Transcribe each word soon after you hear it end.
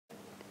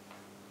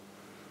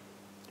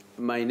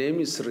My name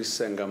is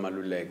Risenga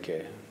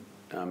Maluleke.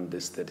 I'm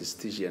the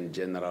Statistician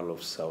General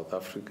of South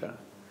Africa.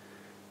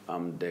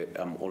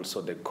 I'm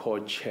also the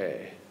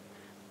co-chair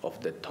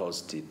of the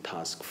TOSD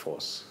task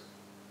force.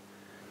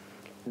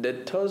 The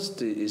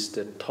TOSD is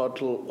the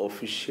Total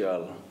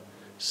Official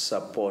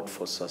Support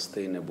for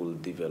Sustainable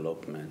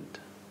Development.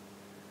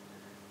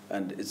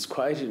 And it's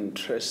quite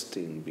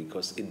interesting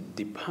because it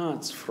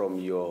departs from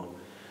your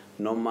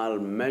normal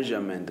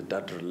measurement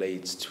that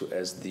relates to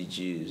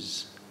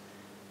SDGs.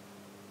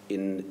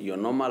 In your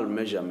normal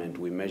measurement,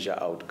 we measure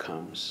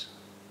outcomes.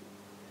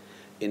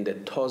 In the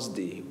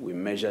TOSD, we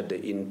measure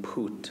the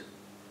input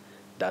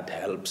that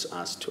helps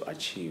us to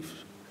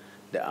achieve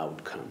the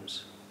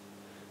outcomes.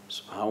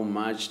 So how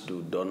much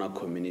do donor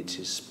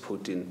communities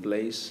put in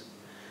place,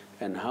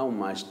 and how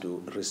much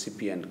do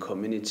recipient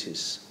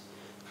communities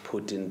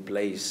put in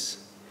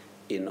place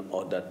in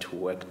order to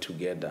work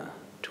together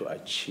to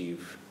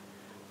achieve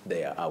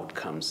their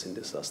outcomes in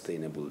the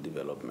Sustainable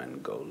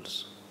Development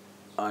Goals?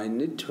 I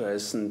need to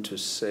hasten to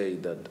say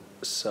that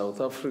South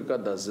Africa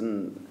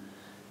doesn't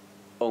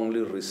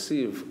only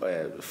receive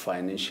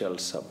financial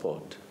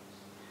support,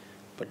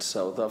 but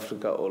South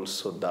Africa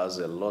also does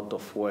a lot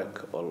of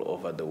work all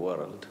over the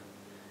world,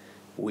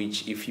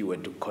 which if you were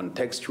to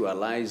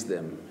contextualize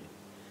them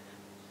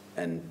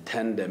and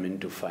turn them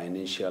into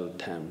financial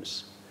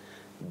terms,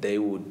 they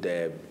would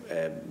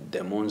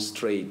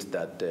demonstrate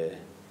that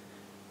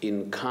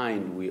in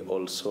kind we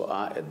also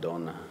are a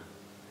donor.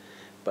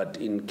 But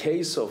in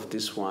case of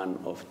this one,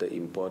 of the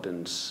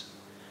importance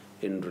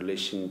in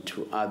relation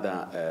to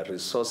other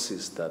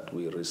resources that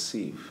we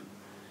receive,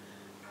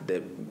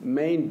 the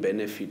main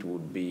benefit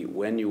would be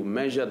when you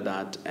measure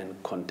that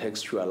and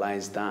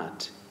contextualize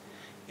that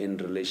in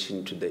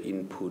relation to the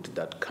input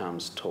that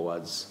comes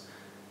towards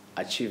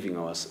achieving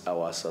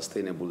our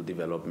Sustainable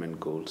Development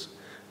Goals,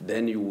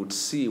 then you would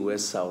see where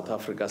South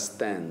Africa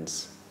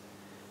stands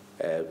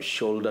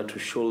shoulder to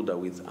shoulder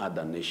with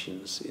other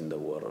nations in the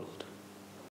world.